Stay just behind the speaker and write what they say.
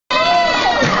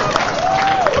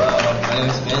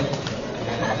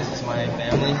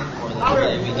family for the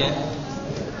 3-day weekend.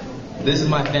 This is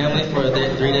my family for the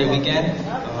 3-day weekend.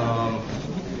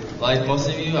 Like most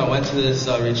of you, I went to this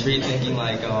retreat thinking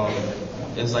like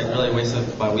it was like really a waste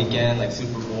of my weekend, like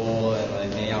Super Bowl and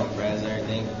like hanging out with friends and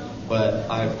everything. But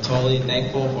I'm totally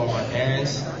thankful for my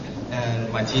parents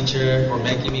and my teacher for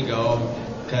making me go,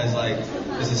 because like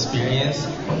this experience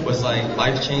was like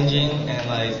life-changing and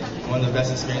like one of the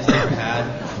best experiences I've ever had,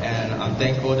 and I'm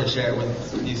thankful to share it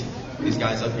with these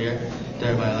guys up here.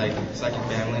 They're my like second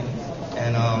family.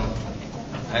 And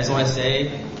I just want to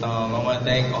say I want to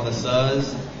thank all the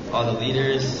subs, all the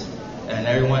leaders, and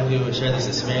everyone who shared this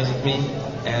experience with me.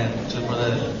 And for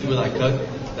the food I cooked,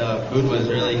 the food was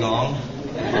really long.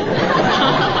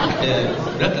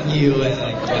 Nothing new, and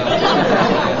like I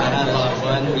had a lot of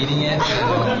fun eating it,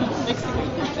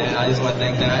 and I just want to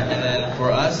thank that. And then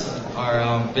for us,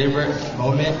 our favorite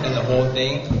moment in the whole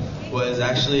thing was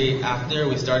actually after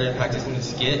we started practicing the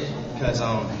skit, because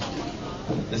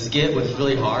the skit was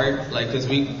really hard, like, because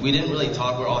we didn't really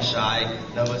talk, we're all shy,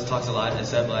 none of us talks a lot,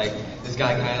 except like this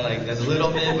guy kind of like does a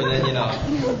little bit, but then no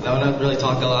one really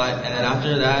talked a lot. And then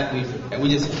after that we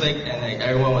just clicked, and like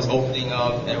everyone was opening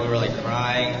up, and we were like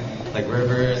crying like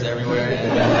rivers everywhere,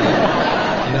 and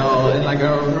and like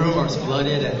our room was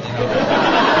flooded, and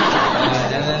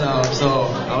so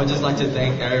I would just like to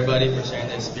thank everybody for sharing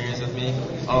the experience with me.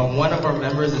 One of our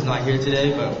members is not here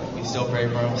today, but we still pray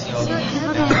for him still.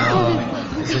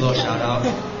 And, it's a little shout out.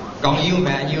 Gong you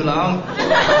man, you long.